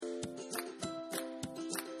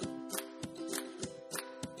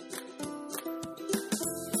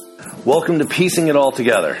Welcome to Piecing It All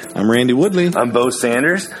Together. I'm Randy Woodley. I'm Bo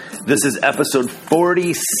Sanders. This is episode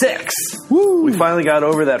 46. Woo! We finally got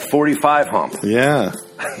over that 45 hump. Yeah.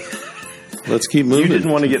 Let's keep moving. You didn't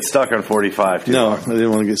want to get stuck on 45 too long. I didn't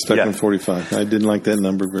want to get stuck on 45. I didn't like that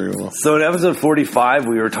number very well. So in episode 45,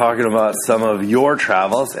 we were talking about some of your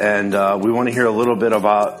travels, and we want to hear a little bit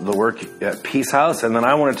about the work at Peace House, and then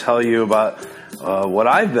I want to tell you about what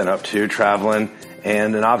I've been up to traveling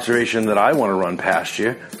and an observation that I want to run past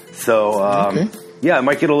you. So, yeah, it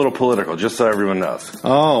might get a little political, just so everyone knows.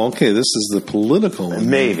 Oh, okay. This is the political one.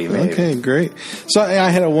 Maybe. Okay, great. So I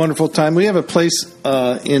had a wonderful time. We have a place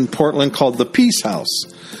in Portland called the Peace House.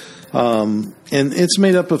 And it's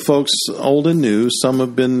made up of folks old and new. Some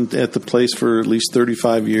have been at the place for at least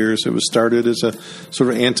 35 years. It was started as a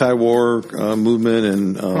sort of anti-war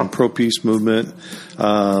movement and pro-peace movement.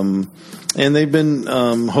 And they've been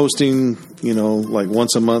hosting, like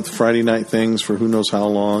once a month Friday night things for who knows how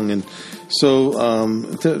long. And so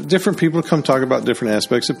different people come talk about different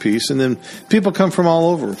aspects of peace. And then people come from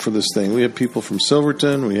all over for this thing. We had people from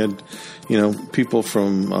Silverton. We had, people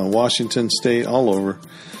from Washington State, all over.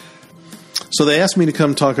 So they asked me to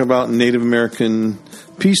come talk about Native American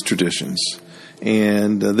peace traditions.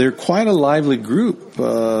 And they're quite a lively group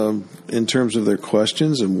in terms of their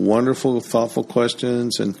questions, and wonderful, thoughtful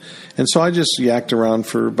questions. And so I just yacked around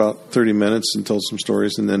for about 30 minutes and told some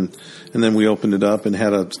stories, and then we opened it up and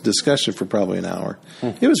had a discussion for probably an hour.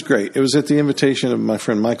 It was great. It was at the invitation of my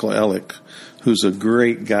friend Michael Ellick, who's a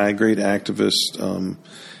great guy, great activist,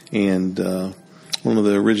 and one of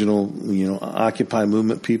the original, Occupy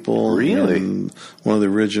movement people. Really? And one of the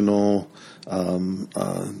original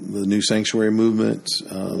the New Sanctuary movement.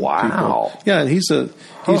 Wow. People. Yeah, and he's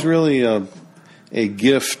really a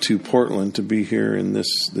gift to Portland to be here in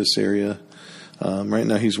this area. Right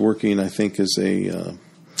now he's working, I think, as a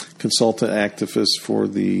consultant activist for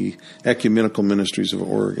the Ecumenical Ministries of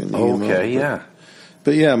Oregon. Okay, yeah.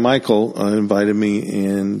 But yeah, Michael invited me,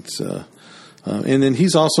 and then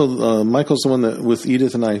he's also, Michael's the one that, with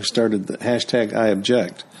Edith and I, started the hashtag I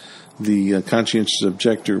Object, the conscientious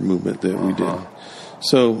objector movement that we did.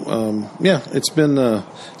 So, it's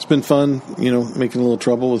been fun, making a little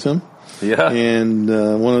trouble with him. Yeah. And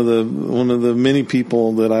one of the many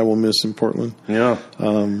people that I will miss in Portland. Yeah.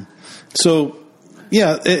 And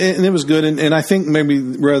it was good. And I think maybe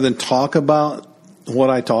rather than talk about what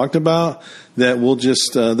I talked about, that we'll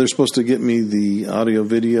just they're supposed to get me the audio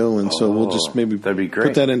video, and so we'll just maybe that'd be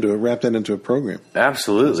great. wrap that into a program.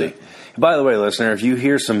 Absolutely. By the way, listener, if you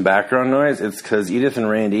hear some background noise, it's because Edith and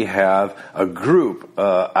Randy have a group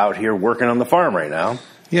out here working on the farm right now.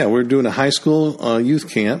 Yeah, we're doing a high school youth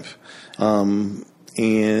camp, and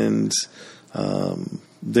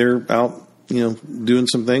they're out, doing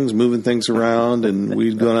some things, moving things around, and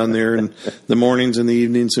we go down there in the mornings and the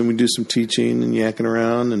evenings, and we do some teaching and yakking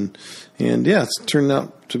around, and it's turned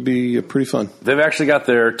out to be pretty fun. They've actually got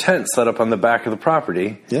their tent set up on the back of the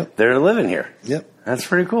property. Yep. They're living here. Yep. That's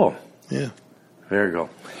pretty cool. Yeah. Very cool.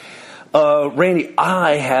 Randy,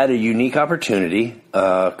 I had a unique opportunity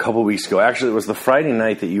a couple weeks ago. Actually, it was the Friday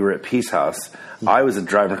night that you were at Peace House. I was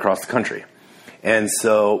driving across the country. And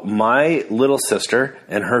so my little sister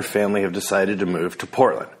and her family have decided to move to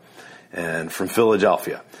Portland and from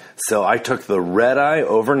Philadelphia. So I took the red eye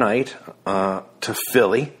overnight to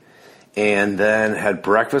Philly and then had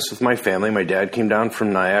breakfast with my family. My dad came down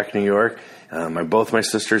from Nyack, New York. Both my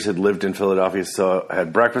sisters had lived in Philadelphia, so I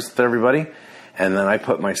had breakfast with everybody. And then I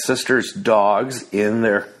put my sister's dogs in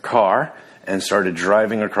their car and started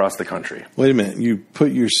driving across the country. Wait a minute. You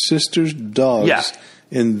put your sister's dogs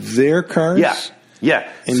in their cars?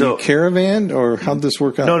 Yeah. And you caravanned, or how'd this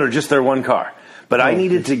work out? No, just their one car. But I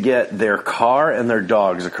needed to get their car and their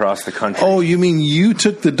dogs across the country. Oh, you mean you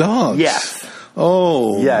took the dogs? Yes.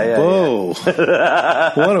 Oh, Bo.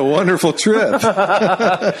 Yeah. What a wonderful trip.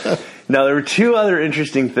 Now, there were two other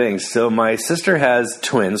interesting things. So my sister has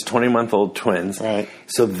twins, 20-month-old twins. Right.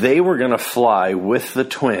 So they were going to fly with the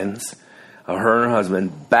twins, her and her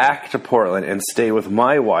husband, back to Portland and stay with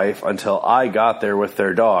my wife until I got there with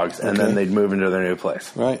their dogs, and then they'd move into their new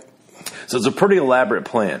place. Right. So it's a pretty elaborate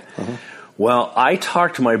plan. Uh-huh. Well, I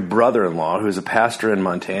talked to my brother-in-law, who's a pastor in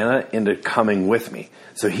Montana, into coming with me.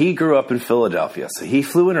 So he grew up in Philadelphia. So he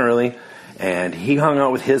flew in early, and he hung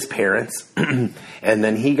out with his parents, and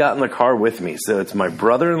then he got in the car with me. So it's my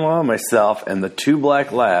brother-in-law, myself, and the two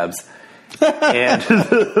black labs, and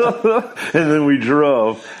then we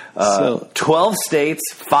drove 12 states,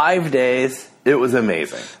 5 days. It was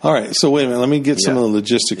amazing. All right, so wait a minute. Let me get some of the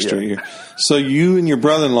logistics straight here. So you and your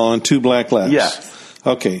brother-in-law and two black labs. Yes.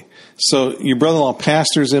 Okay. So your brother-in-law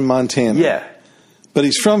pastors in Montana. Yeah. But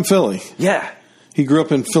he's from Philly. Yeah. He grew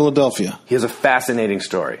up in Philadelphia. He has a fascinating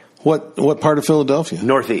story. What part of Philadelphia?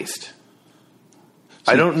 Northeast.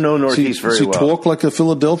 I don't know Northeast very well. Does he talk like a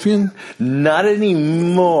Philadelphian? Not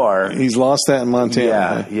anymore. He's lost that in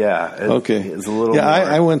Montana. Yeah. Okay. It's a little. Yeah, more.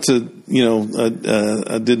 I went to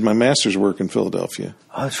I did my master's work in Philadelphia.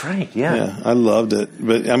 Oh, that's right. Yeah. Yeah, I loved it.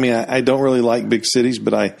 But I mean, I don't really like big cities,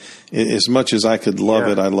 but as much as I could love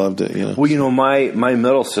it, I loved it. You know. Well, my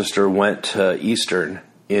middle sister went to Eastern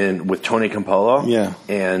with Tony Campolo. Yeah.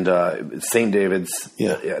 And St. David's.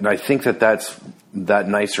 Yeah. And I think that's that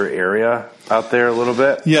nicer area out there a little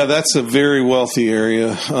bit. Yeah, that's a very wealthy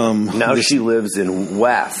area. Now she lives in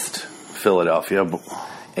West Philadelphia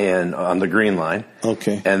and on the Green Line.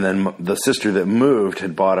 Okay. And then the sister that moved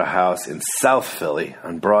had bought a house in South Philly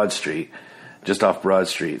on Broad Street, just off Broad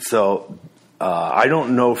Street. So I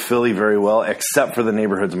don't know Philly very well, except for the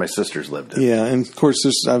neighborhoods my sisters lived in. Yeah, and of course,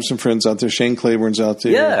 I have some friends out there. Shane Claiborne's out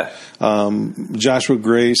there. Yeah. Joshua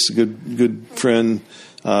Grace, good friend.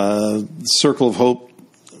 Circle of Hope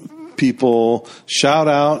people, shout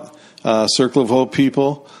out Circle of Hope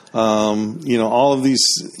people. All of these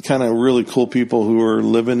kind of really cool people who are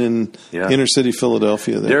living in inner city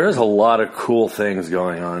Philadelphia. There is a lot of cool things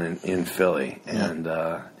going on in Philly. And,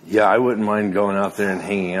 I wouldn't mind going out there and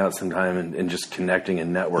hanging out sometime and just connecting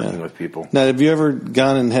and networking with people. Now, have you ever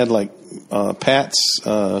gone and had like Pat's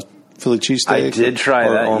Philly cheesesteak? I did try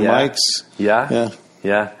that. Or Mike's? Yeah.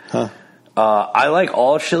 Huh. I like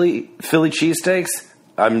all Philly cheesesteaks.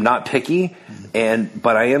 I'm not picky,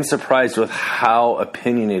 but I am surprised with how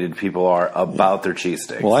opinionated people are about their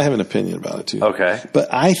cheesesteaks. Well, I have an opinion about it too. Okay,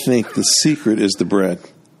 but I think the secret is the bread.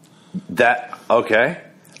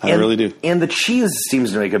 I really do. And the cheese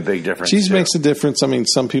seems to make a big difference. Cheese makes a difference. I mean,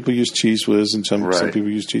 some people use Cheese Whiz and some people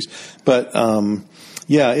use cheese, but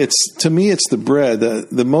to me, it's the bread.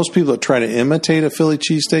 The most people that try to imitate a Philly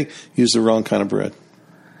cheesesteak use the wrong kind of bread.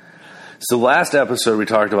 So last episode we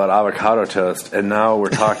talked about avocado toast, and now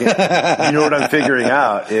we're talking. You know what I'm figuring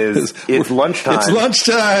out is it's lunchtime. It's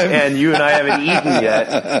lunchtime, and you and I haven't eaten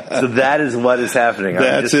yet. So that is what is happening.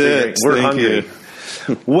 That's it. We're hungry.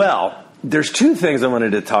 Well, there's two things I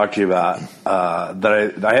wanted to talk to you about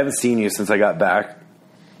that I haven't seen you since I got back,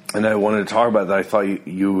 and I wanted to talk about that I thought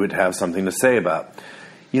you would have something to say about.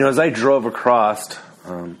 As I drove across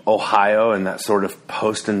Ohio and that sort of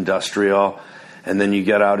post-industrial. And then you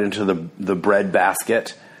get out into the bread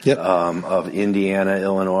basket of Indiana,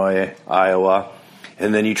 Illinois, Iowa.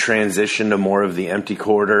 And then you transition to more of the empty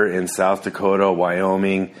quarter in South Dakota,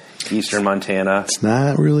 Wyoming, eastern Montana. It's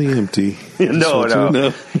not really empty.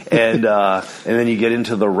 No. And then you get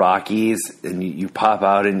into the Rockies, and you pop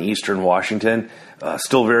out in eastern Washington.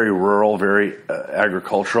 Still very rural, very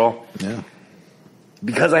agricultural. Yeah.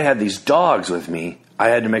 Because I had these dogs with me, I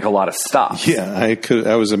had to make a lot of stops. Yeah,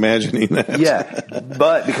 I was imagining that. Yeah,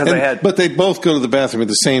 but because but they both go to the bathroom at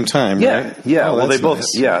the same time, right? Yeah. Well, they both.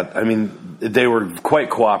 Nice. Yeah, I mean, they were quite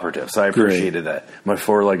cooperative, so I appreciated that. My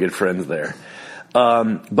four-legged friends there.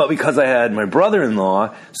 But because I had my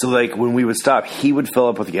brother-in-law, so like when we would stop, he would fill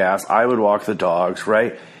up with gas, I would walk the dogs,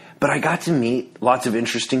 right? But I got to meet lots of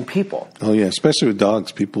interesting people. Oh yeah, especially with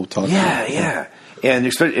dogs, people talk. Yeah. And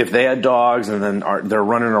especially if they had dogs and then they're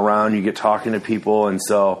running around, you get talking to people. And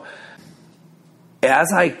so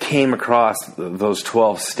as I came across those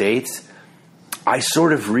 12 states, I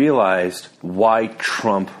sort of realized why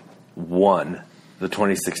Trump won the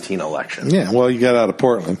 2016 election. Yeah, well, you got out of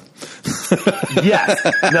Portland. Yes.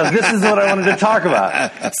 Now, this is what I wanted to talk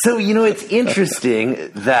about. So, it's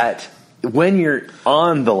interesting that when you're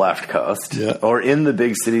on the left coast or in the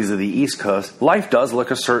big cities of the East Coast, life does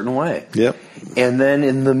look a certain way. Yep. And then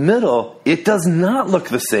in the middle, it does not look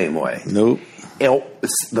the same way. Nope.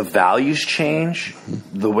 The values change.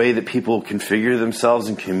 The way that people configure themselves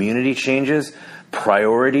in community changes.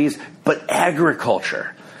 Priorities. But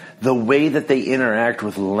agriculture, the way that they interact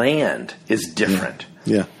with land is different.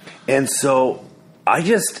 Yeah. And so I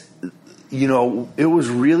just, it was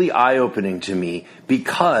really eye-opening to me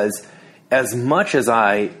because as much as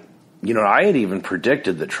I had even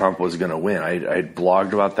predicted that Trump was going to win. I had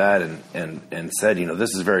blogged about that and said,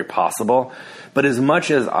 this is very possible. But as much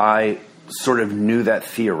as I sort of knew that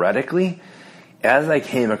theoretically, as I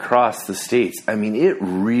came across the states, I mean, it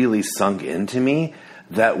really sunk into me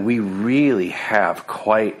that we really have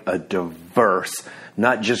quite a diverse,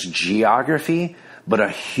 not just geography, but a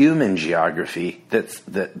human geography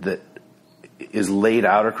that is laid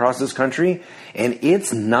out across this country, and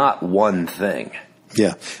it's not one thing.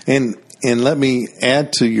 Yeah, and let me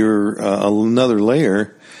add to your another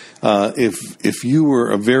layer. If you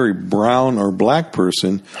were a very brown or black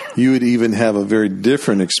person, you would even have a very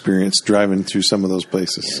different experience driving through some of those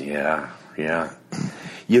places. Yeah, Yeah.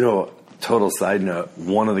 Total side note,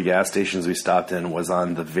 one of the gas stations we stopped in was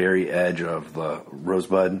on the very edge of the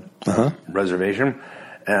Rosebud reservation,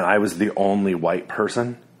 and I was the only white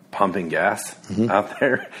person pumping gas out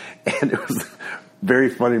there. And it was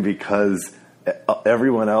very funny because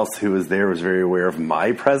everyone else who was there was very aware of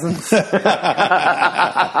my presence. It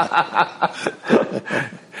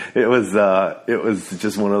was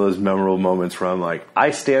just one of those memorable moments where I'm like,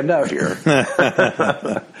 I stand out here.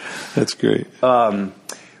 That's great.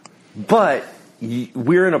 But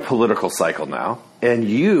we're in a political cycle now, and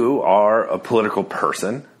you are a political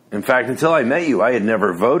person. In fact, until I met you, I had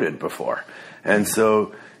never voted before. And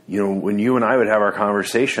so, when you and I would have our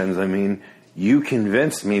conversations, I mean, you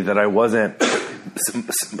convinced me that I wasn't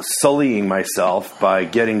sullying myself by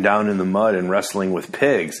getting down in the mud and wrestling with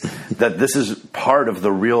pigs, that this is part of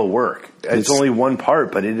the real work. It's only one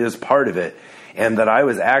part, but it is part of it. And that I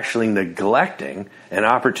was actually neglecting an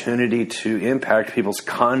opportunity to impact people's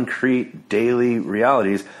concrete daily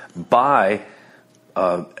realities by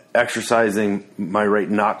exercising my right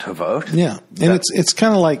not to vote. Yeah. And it's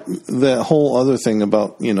kind of like the whole other thing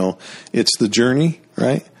about, it's the journey,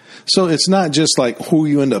 right? So it's not just like who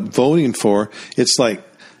you end up voting for. It's like,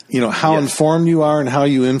 how informed you are and how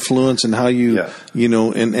you influence and how you,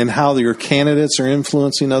 and how your candidates are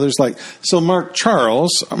influencing others. Like, so Mark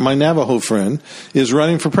Charles, my Navajo friend, is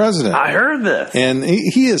running for president. I heard this. And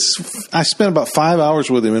I spent about 5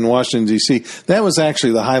 hours with him in Washington, D.C. That was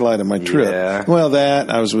actually the highlight of my trip. Yeah. Well,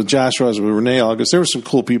 I was with Joshua, I was with Renee August. There were some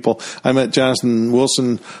cool people. I met Jonathan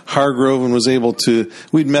Wilson Hargrove and was able to,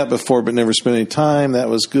 we'd met before but never spent any time. That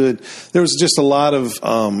was good. There was just a lot of,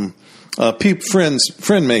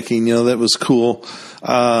 friend making, that was cool.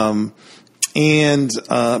 But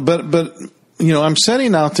I'm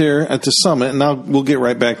sitting out there at the summit, and now we'll get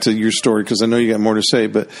right back to your story because I know you got more to say.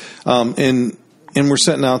 But and we're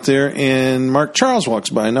sitting out there, and Mark Charles walks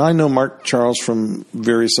by. Now I know Mark Charles from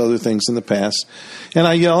various other things in the past, and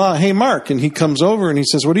I yell out, "Hey, Mark!" And he comes over and he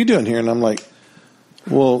says, "What are you doing here?" And I'm like,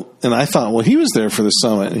 well, and I thought, well, he was there for the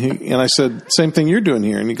summit, and I said, "Same thing you're doing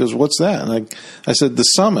here." And he goes, "What's that?" And I said, "The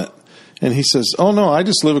summit." And he says, "Oh, no, I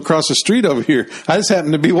just live across the street over here. I just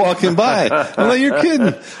happened to be walking by." I'm like, "You're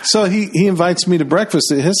kidding." So he invites me to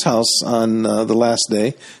breakfast at his house on the last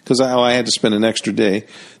day because I had to spend an extra day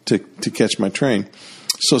to catch my train.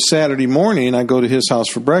 So Saturday morning, I go to his house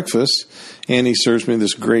for breakfast, and he serves me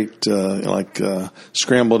this great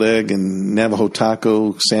scrambled egg and Navajo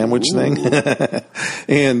taco sandwich thing.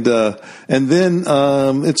 And then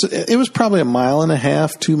it was probably 1.5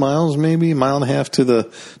 miles, 2 miles maybe, 1.5 miles to the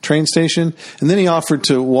train station. And then he offered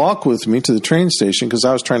to walk with me to the train station because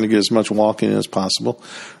I was trying to get as much walking as possible.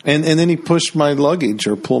 And then he pushed my luggage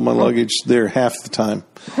or pulled my luggage there half the time.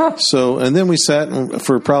 So, and then we sat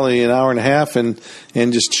for probably 1.5 hours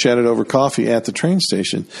and just chatted over coffee at the train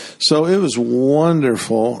station. So it was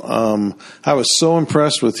wonderful. I was so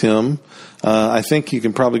impressed with him. I think you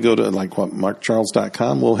can probably go to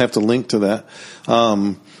markcharles.com. We'll have to link to that.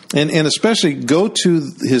 And especially go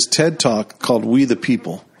to his TED Talk called We the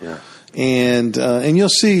People. Yeah. And you'll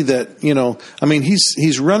see that,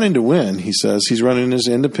 he's running to win. He says he's running as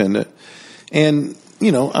independent. And,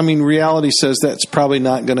 reality says that's probably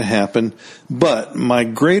not going to happen. But my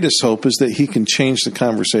greatest hope is that he can change the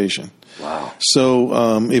conversation. Wow.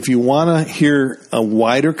 So if you want to hear a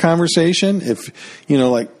wider conversation, if,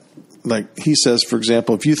 like he says, for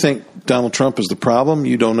example, if you think Donald Trump is the problem,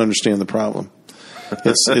 you don't understand the problem.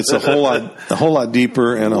 It's a whole lot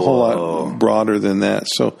deeper and a whole lot broader than that.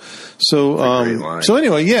 So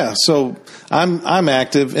anyway, yeah. So I'm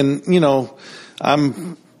active, and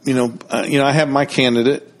I have my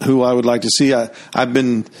candidate who I would like to see.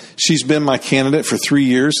 She's been my candidate for 3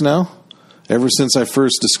 years now, ever since I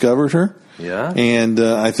first discovered her. Yeah. And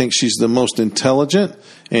I think she's the most intelligent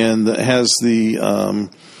and has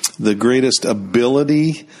the greatest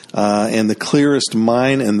ability and the clearest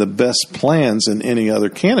mind and the best plans than any other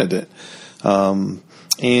candidate.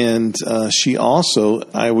 And she also,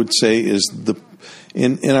 I would say, is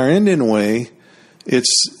in our Indian way,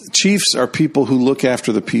 chiefs are people who look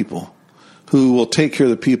after the people, who will take care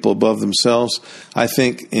of the people above themselves. I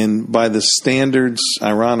think by the standards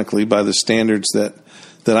that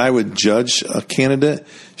I would judge a candidate,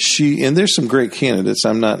 and there's some great candidates.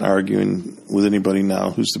 I'm not arguing with anybody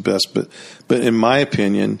now who's the best, but in my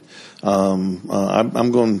opinion,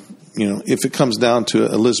 I'm going, if it comes down to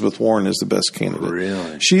it, Elizabeth Warren is the best candidate.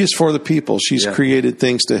 Really? She is for the people. She's created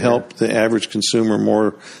things to help the average consumer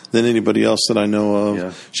more than anybody else that I know of.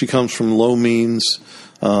 Yeah. She comes from low means,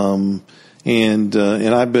 and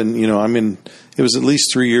I've been, I'm it was at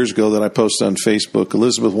least 3 years ago that I posted on Facebook,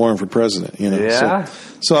 Elizabeth Warren for president. Yeah.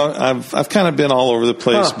 So I've kind of been all over the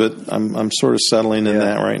place, but I'm sort of settling in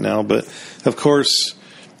that right now. But of course,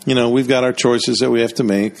 we've got our choices that we have to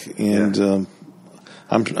make, and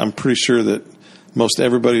I'm pretty sure that most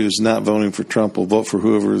everybody who's not voting for Trump will vote for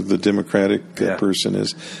whoever the Democratic person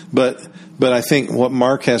is. But I think what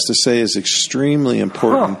Mark has to say is extremely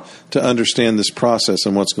important to understand this process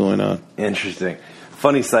and what's going on. Interesting.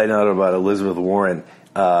 Funny side note about Elizabeth Warren.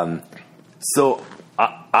 So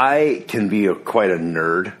I can be quite a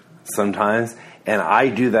nerd sometimes, and I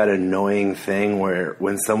do that annoying thing where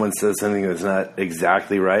when someone says something that's not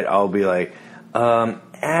exactly right, I'll be like,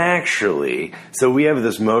 actually. So we have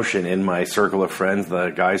this motion in my circle of friends, the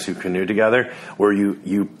guys who canoe together, where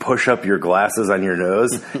you push up your glasses on your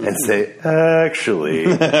nose and say, actually.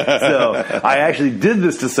 So I actually did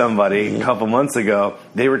this to somebody a couple months ago.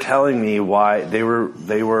 They were telling me why they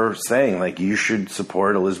were saying, like, you should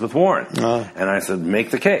support Elizabeth Warren. And I said,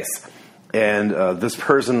 make the case. And this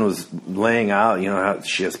person was laying out, how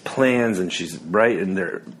she has plans and she's right, and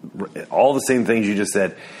they're all the same things you just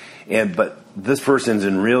said. But this person's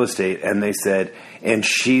in real estate, and they said, and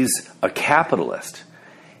she's a capitalist.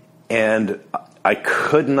 And I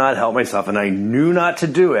could not help myself, and I knew not to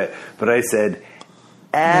do it, but I said,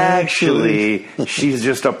 actually, she's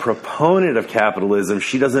just a proponent of capitalism.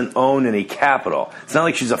 She doesn't own any capital. It's not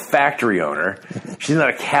like she's a factory owner. She's not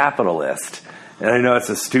a capitalist. And I know it's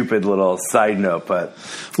a stupid little side note, but...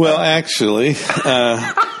 Well, actually,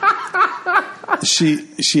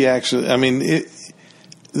 she actually, I mean...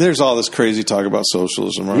 There's all this crazy talk about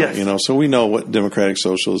socialism, right? Yes. So we know what democratic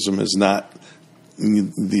socialism is not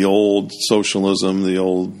the old socialism, the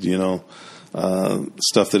old,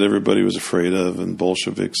 stuff that everybody was afraid of, and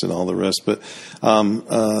Bolsheviks and all the rest. But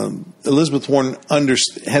Elizabeth Warren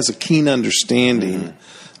has a keen understanding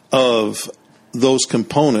of those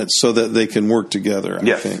components so that they can work together,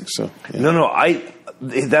 I think. So,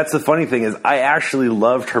 that's the funny thing is I actually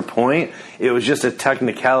loved her point. It was just a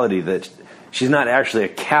technicality that she's not actually a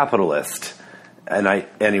capitalist. And I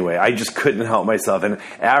just couldn't help myself. And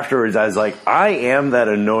afterwards, I was like, I am that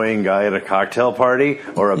annoying guy at a cocktail party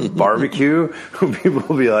or a barbecue who people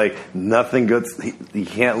will be like, nothing good. You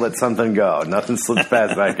can't let something go. Nothing slips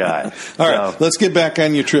past that guy. All right, let's get back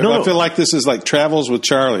on your trip. I feel like this is like Travels with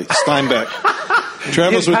Charlie Steinbeck.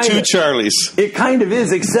 Travels with two Charlies. It kind of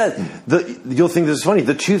is, except you'll think this is funny.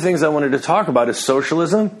 The two things I wanted to talk about is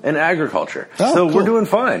socialism and agriculture. So we're doing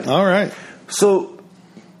fine. All right. So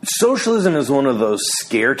socialism is one of those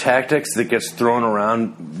scare tactics that gets thrown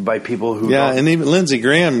around by people who and even Lindsey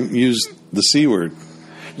Graham used the C word.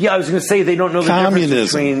 Yeah, I was going to say they don't know the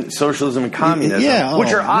difference between socialism and communism,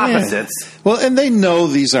 which are opposites. Yeah. Well, and they know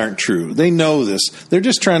these aren't true. They know this. They're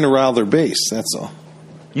just trying to rile their base, that's all.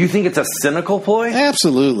 You think it's a cynical ploy?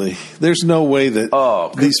 Absolutely. There's no way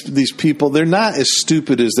that these people, they're not as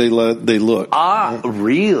stupid as they look. Ah,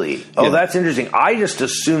 really? Oh, that's interesting. I just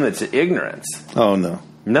assume it's ignorance. Oh, no.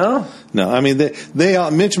 No? No. I mean, Mitch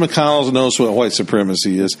McConnell knows what white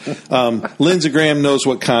supremacy is. Lindsey Graham knows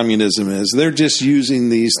what communism is. They're just using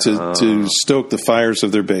these to stoke the fires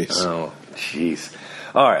of their base. Oh, jeez.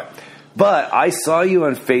 All right. But I saw you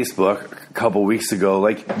on Facebook a couple weeks ago.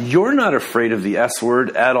 Like, you're not afraid of the S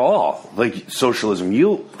word at all. Like socialism,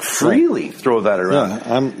 you freely throw that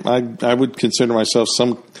around. Yeah, I would consider myself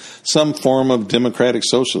some form of democratic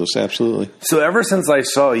socialist. Absolutely. So ever since I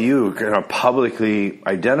saw you kind of publicly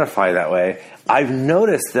identify that way, I've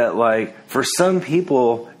noticed that, like, for some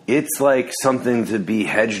people, it's like something to be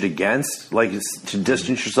hedged against, like to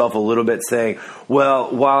distance yourself a little bit, saying,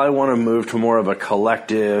 well, while I want to move to more of a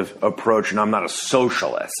collective approach and I'm not a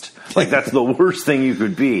socialist, like that's the worst thing you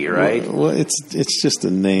could be, right? Well, it's just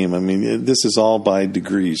a name. I mean, this is all by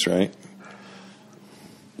degrees, right?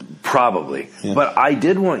 Probably. Yeah. But I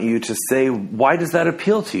did want you to say, why does that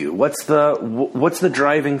appeal to you? What's the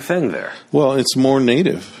driving thing there? Well, it's more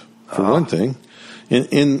native, for one thing.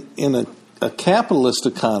 In a capitalist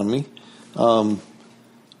economy,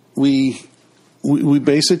 we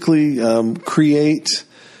basically create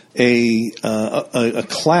a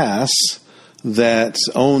class that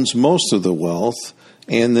owns most of the wealth,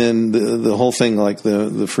 and then the whole thing, like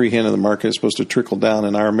the free hand of the market, is supposed to trickle down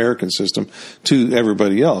in our American system to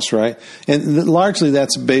everybody else, right? And largely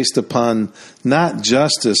that's based upon not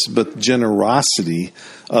justice but generosity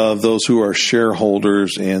of those who are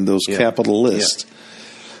shareholders and those capitalists.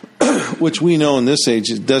 Which we know in this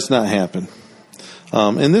age it does not happen.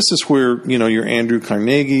 And this is where, your Andrew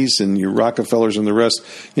Carnegies and your Rockefellers and the rest,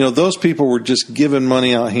 those people were just giving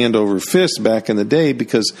money out hand over fist back in the day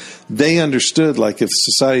because they understood, like, if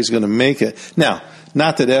society's going to make it. Now,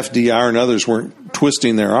 not that FDR and others weren't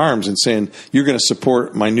twisting their arms and saying, you're going to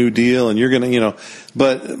support my New Deal and you're going to,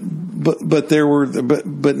 but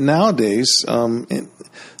nowadays, and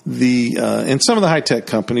some of the high tech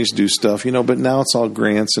companies do stuff, but now it's all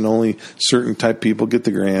grants and only certain type people get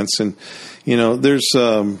the grants. And, there's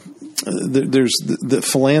the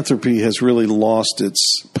philanthropy has really lost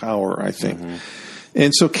its power, I think. Mm-hmm.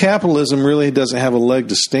 And so capitalism really doesn't have a leg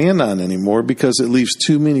to stand on anymore because it leaves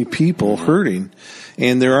too many people hurting,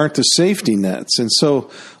 and there aren't the safety nets. And so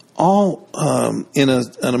all in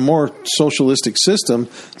a more socialistic system,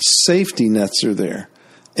 safety nets are there.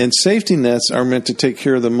 And safety nets are meant to take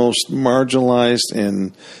care of the most marginalized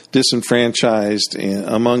and disenfranchised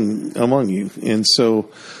among you. And so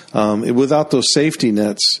without those safety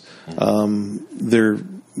nets, there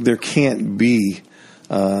can't be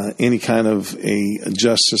any kind of a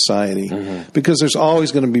just society, because there's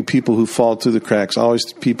always going to be people who fall through the cracks,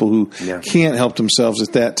 always people who can't help themselves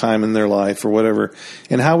at that time in their life or whatever.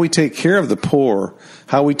 And how we take care of the poor,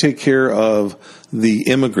 how we take care of the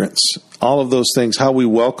immigrants, all of those things, how we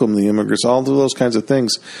welcome the immigrants, all of those kinds of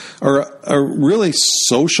things are really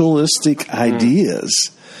socialistic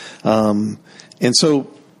ideas. And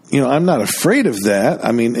so, I'm not afraid of that.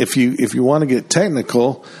 I mean, if you want to get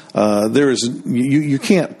technical, you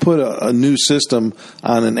can't put a new system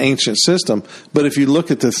on an ancient system. But if you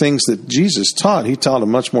look at the things that Jesus taught, he taught a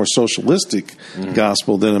much more socialistic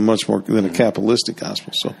gospel than a capitalistic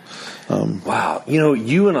gospel. So, wow,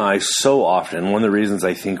 you and I so often, one of the reasons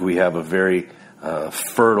I think we have a very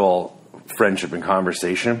fertile friendship and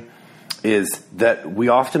conversation is that we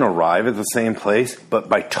often arrive at the same place, but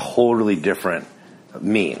by totally different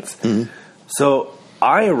means. Mm-hmm. So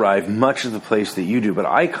I arrive much of the place that you do, but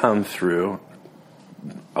I come through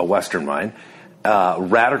a Western mind,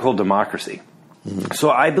 radical democracy. Mm-hmm. So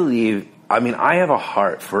I have a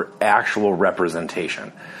heart for actual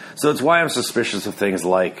representation. So it's why I'm suspicious of things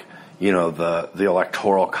like, the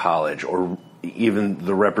Electoral College, or even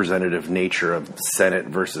the representative nature of Senate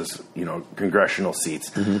versus, congressional seats.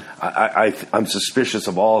 Mm-hmm. I'm suspicious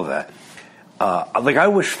of all of that. I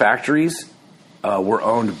wish factories were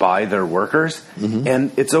owned by their workers. Mm-hmm.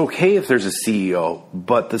 And it's okay if there's a CEO,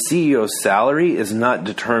 but the CEO's salary is not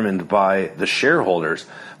determined by the shareholders,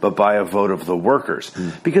 but by a vote of the workers.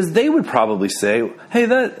 Mm. Because they would probably say, hey,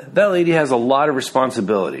 that lady has a lot of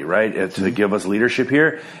responsibility, right, to give us leadership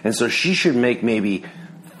here. And so she should make maybe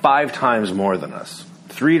 5 times more than us,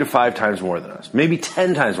 3 to 5 times more than us, maybe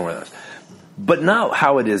 10 times more than us. But not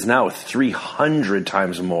how it is now, with 300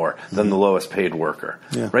 times more than the lowest paid worker,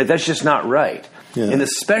 right? That's just not right. Yeah. And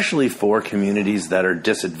especially for communities that are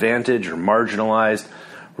disadvantaged or marginalized,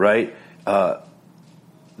 right?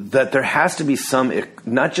 That there has to be some,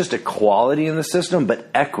 not just equality in the system, but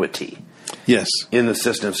equity. Yes. In the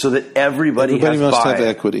system, so that everybody must buy-in. have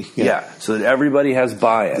equity. Yeah, so that everybody has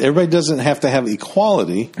buy-in. Everybody doesn't have to have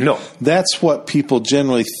equality. No. That's what people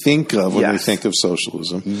generally think of when they think of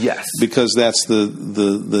socialism. Yes. Because that's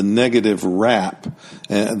the negative rap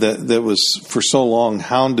that was for so long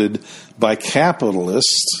hounded by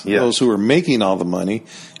capitalists, those who are making all the money,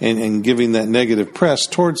 and giving that negative press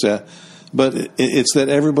towards that. But it's that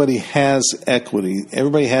everybody has equity.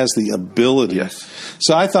 Everybody has the ability. Yes.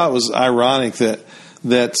 So I thought it was ironic that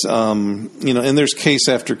and there's case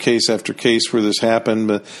after case after case where this happened,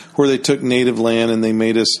 but where they took native land and they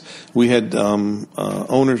made us. We had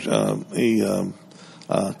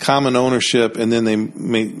common ownership, and then they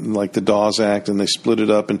made like the Dawes Act, and they split it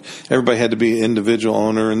up, and everybody had to be an individual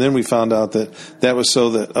owner. And then we found out that was so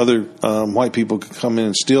that other white people could come in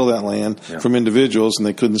and steal that land from individuals, and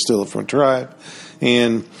they couldn't steal it from a tribe.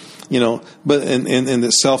 And but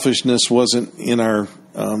that selfishness wasn't in our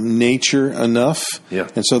nature enough,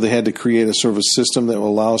 and so they had to create a sort of a system that will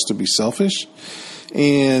allow us to be selfish.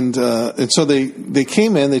 And so they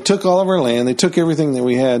came in, they took all of our land, they took everything that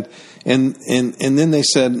we had, and then they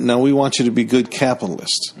said, "Now we want you to be good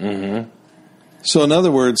capitalists." Mm-hmm. So in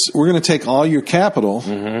other words, we're going to take all your capital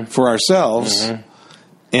for ourselves,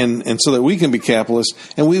 and so that we can be capitalists,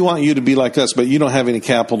 and we want you to be like us, but you don't have any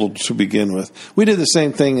capital to begin with. We did the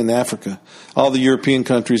same thing in Africa. All the European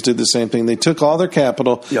countries did the same thing. They took all their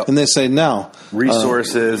capital, and they say, now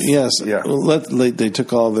resources. They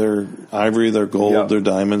took all their ivory, their gold, their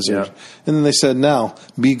diamonds, and then they said, now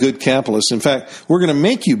be good capitalists. In fact, we're going to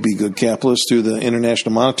make you be good capitalists through the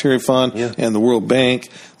International Monetary Fund and the World Bank,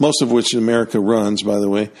 most of which America runs, by the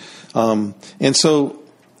way. And so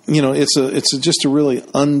it's just a really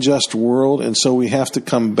unjust world, and so we have to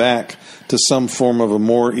come back to some form of a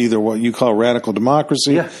more either what you call radical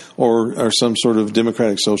democracy or some sort of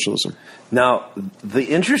democratic socialism. Now, the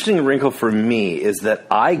interesting wrinkle for me is that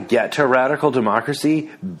I get to radical democracy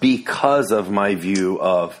because of my view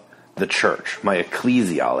of the church, my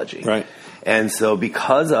ecclesiology. Right. And so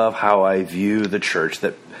because of how I view the church,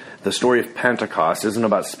 that the story of Pentecost isn't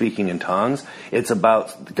about speaking in tongues. It's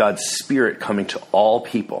about God's Spirit coming to all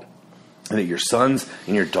people. And that your sons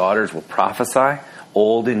and your daughters will prophesy,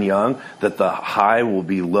 old and young, that the high will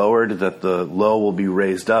be lowered, that the low will be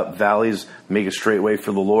raised up, valleys make a straight way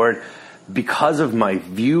for the Lord. Because of my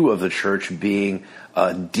view of the church being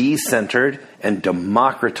a decentered and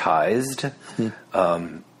democratized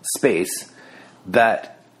space,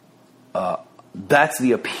 that's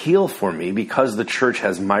the appeal for me, because the church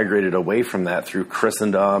has migrated away from that through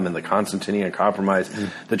Christendom and the Constantinian Compromise.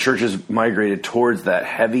 The church has migrated towards that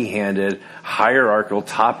heavy-handed, hierarchical,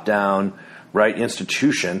 top-down, right,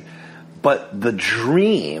 institution. But the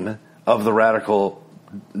dream of the radical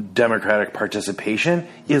democratic participation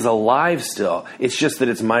is alive still. It's just that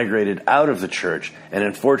it's migrated out of the church and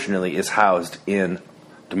unfortunately is housed in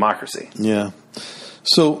democracy. Yeah.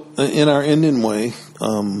 So in our Indian way,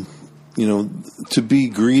 to be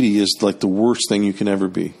greedy is like the worst thing you can ever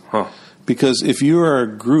be. Because if you are a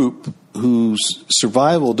group whose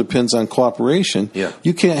survival depends on cooperation,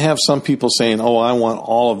 you can't have some people saying, "Oh, I want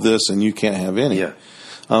all of this," and you can't have any.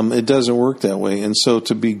 It doesn't work that way. And so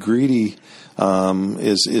to be greedy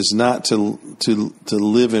is not to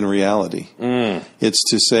live in reality. It's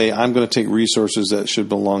to say, I'm going to take resources that should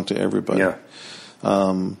belong to everybody.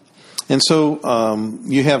 And so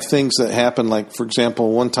you have things that happen, like, for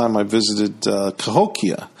example, one time I visited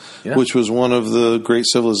Cahokia, which was one of the great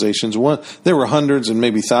civilizations. There were hundreds and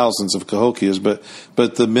maybe thousands of Cahokias,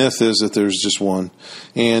 but the myth is that there's just one.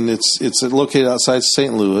 And it's located outside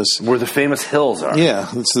St. Louis. Where the famous hills are. Yeah,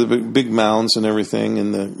 it's the big mounds and everything.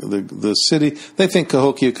 And the city, they think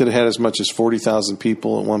Cahokia could have had as much as 40,000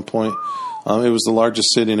 people at one point. It was the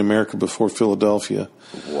largest city in America before Philadelphia.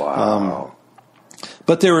 Wow.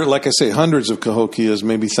 But there were, like I say, hundreds of Cahokias,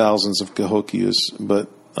 maybe thousands of Cahokias. But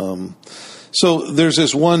so there's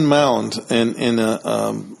this one mound, and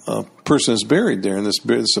a person is buried there, and this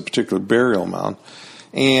is a particular burial mound.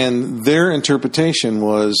 And their interpretation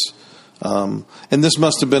was, and this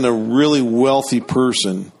must have been a really wealthy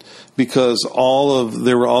person, because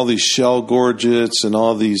there were all these shell gorgets and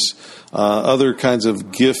all these other kinds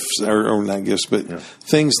of gifts, or not gifts, but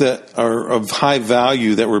things that are of high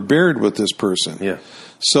value that were buried with this person.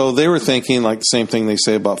 So they were thinking like the same thing they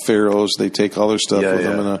say about pharaohs. They take all their stuff with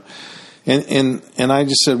them. And I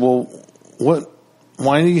just said, well,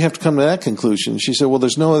 why do you have to come to that conclusion? She said, well,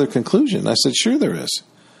 there's no other conclusion. I said, sure there is.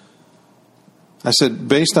 I said,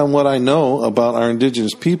 based on what I know about our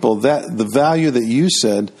indigenous people, that the value that you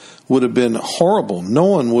said would have been horrible. No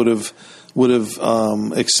one would have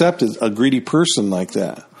accepted a greedy person like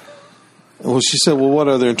that. Well, she said, well, what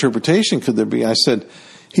other interpretation could there be? I said,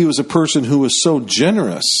 he was a person who was so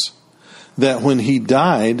generous that when he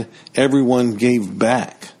died, everyone gave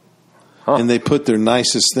back. And they put their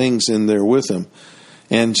nicest things in there with him.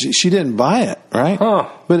 And she didn't buy it, right?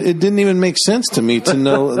 But it didn't even make sense to me to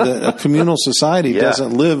know that a communal society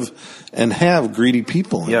doesn't live and have greedy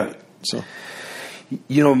people in it. So,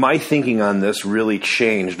 my thinking on this really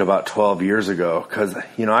changed about 12 years ago, because,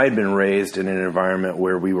 I had been raised in an environment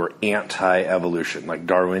where we were anti-evolution, like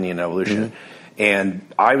Darwinian evolution. And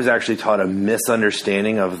I was actually taught a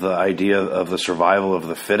misunderstanding of the idea of the survival of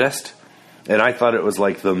the fittest. And I thought it was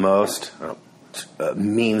like the most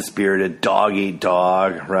mean-spirited,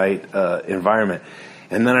 dog-eat-dog, right, environment.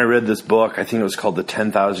 And then I read this book, I think it was called The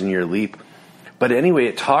 10,000-Year Leap. But anyway,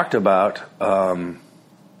 it talked about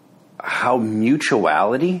how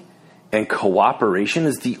mutuality and cooperation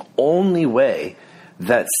is the only way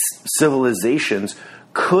that civilizations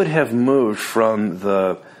could have moved from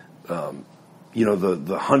the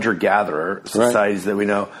hunter-gatherer societies that we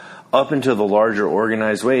know up into the larger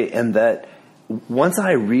organized way. And that once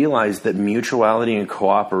I realized that mutuality and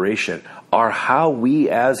cooperation are how we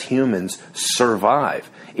as humans survive,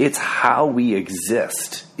 it's how we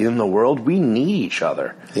exist in the world. We need each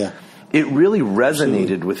other. It really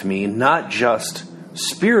resonated with me, not just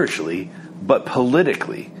spiritually, but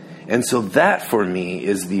politically. And so that, for me,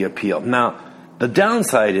 is the appeal. Now, the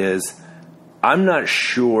downside is I'm not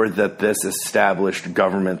sure that this established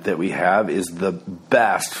government that we have is the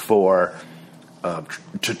best for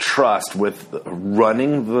to trust with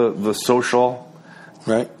running the social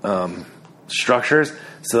structures,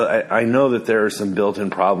 So I know that there are some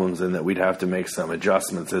built-in problems and that we'd have to make some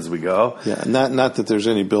adjustments as we go. Yeah, not that there's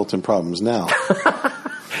any built-in problems now.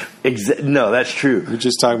 No, that's true. We're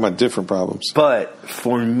just talking about different problems. But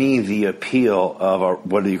for me, the appeal of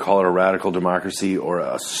what do you call it, a radical democracy or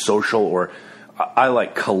a social, or I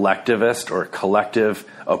like collectivist or collective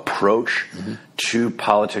approach to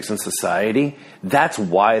politics and society, that's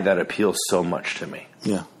why that appeals so much to me.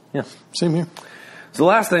 Yeah. Yeah. Same here. So the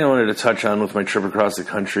last thing I wanted to touch on with my trip across the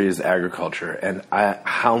country is agriculture, and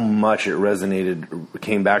how much it resonated,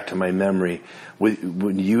 came back to my memory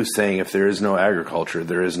with you saying, if there is no agriculture,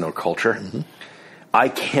 there is no culture. I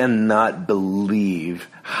cannot believe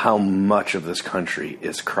how much of this country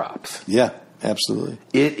is crops. Yeah, absolutely.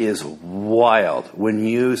 It is wild when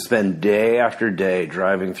you spend day after day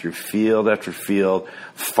driving through field after field,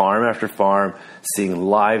 farm after farm, seeing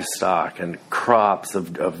livestock and crops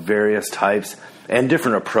of various types and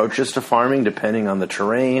different approaches to farming depending on the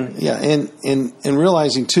terrain. Yeah, and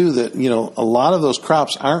realizing too that, a lot of those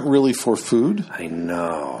crops aren't really for food. I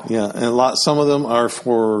know. Yeah, and some of them are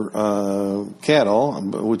for cattle,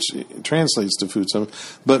 which translates to food.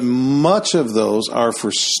 But much of those are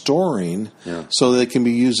for storing, so they can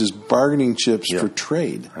be used as bargaining chips for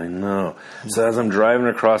trade. I know. So as I'm driving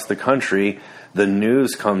across the country, the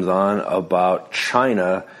news comes on about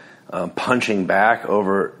China punching back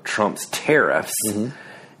over Trump's tariffs,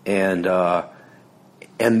 and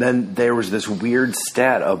then there was this weird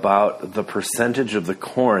stat about the percentage of the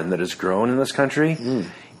corn that is grown in this country.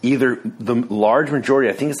 Either the large majority,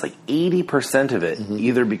 I think it's like 80% of it,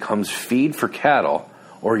 either becomes feed for cattle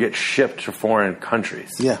or gets shipped to foreign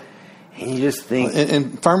countries. Yeah, and you just think,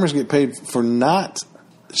 and farmers get paid for not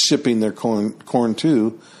shipping their corn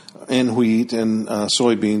too. And wheat and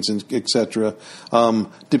soybeans and et cetera,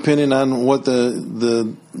 depending on what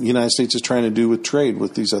the United States is trying to do with trade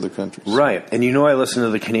with these other countries. Right. And I listen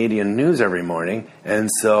to the Canadian news every morning. And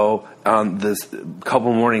so this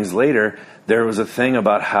couple mornings later, there was a thing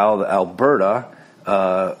about how Alberta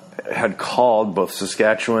had called both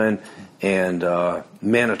Saskatchewan and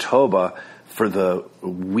Manitoba for the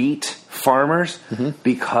wheat farmers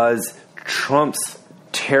because Trump's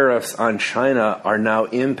tariffs on China are now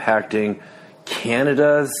impacting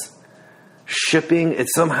Canada's shipping. It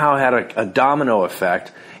somehow had a domino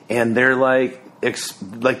effect, and they're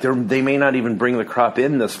they may not even bring the crop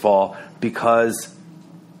in this fall because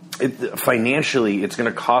financially it's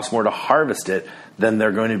going to cost more to harvest it than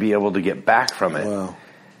they're going to be able to get back from it. Wow.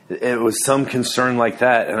 It was some concern like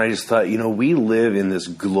that, and I just thought, we live in this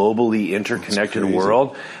globally interconnected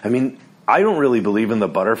world. I mean, I don't really believe in the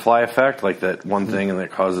butterfly effect, like that one thing and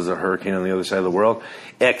that causes a hurricane on the other side of the world,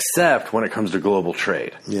 except when it comes to global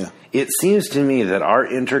trade. Yeah. It seems to me that our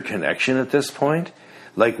interconnection at this point,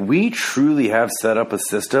 we truly have set up a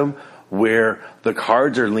system where the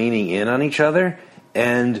cards are leaning in on each other,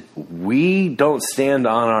 and we don't stand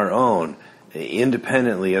on our own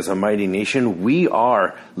independently as a mighty nation. We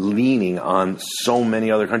are leaning on so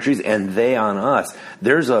many other countries, and they on us.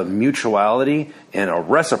 There's a mutuality and a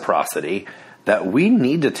reciprocity that we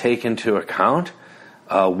need to take into account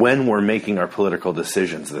when we're making our political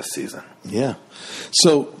decisions this season. Yeah.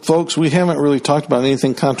 So, folks, we haven't really talked about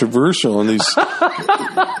anything controversial in these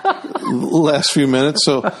last few minutes.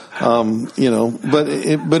 So,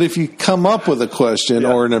 but if you come up with a question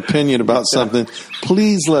or an opinion about something,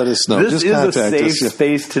 please let us know. This is a safe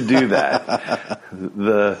space to do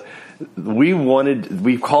that.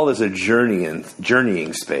 We call this a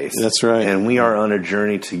journeying space. That's right. And we are on a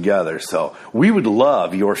journey together. So we would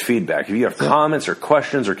love your feedback. If you have comments or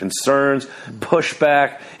questions or concerns,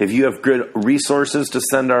 pushback, if you have good resources to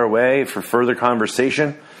send our way for further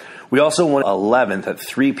conversation. We also want 11th at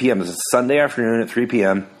 3 p.m. This is Sunday afternoon at 3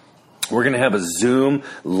 p.m. We're going to have a Zoom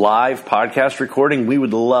live podcast recording. We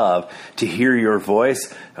would love to hear your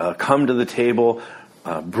voice. Come to the table.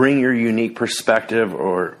 Bring your unique perspective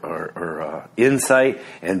or insight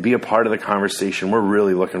and be a part of the conversation. We're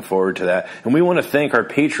really looking forward to that. And we want to thank our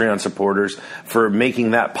Patreon supporters for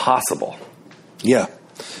making that possible. Yeah.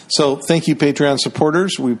 So thank you, Patreon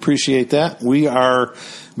supporters. We appreciate that. We are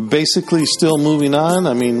basically still moving on.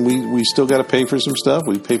 I mean, we still got to pay for some stuff.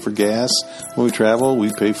 We pay for gas when we travel.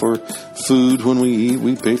 We pay for food when we eat.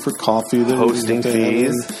 We pay for coffee. Hosting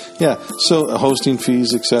fees. So hosting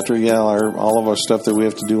fees, etc. All of our stuff that we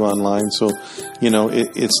have to do online. So,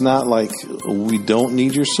 it's not like we don't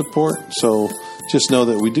need your support. So just know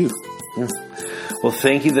that we do. Yeah. Well,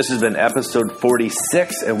 thank you. This has been episode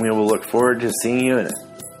 46, and we will look forward to seeing you in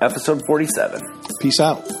episode 47. Peace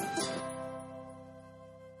out.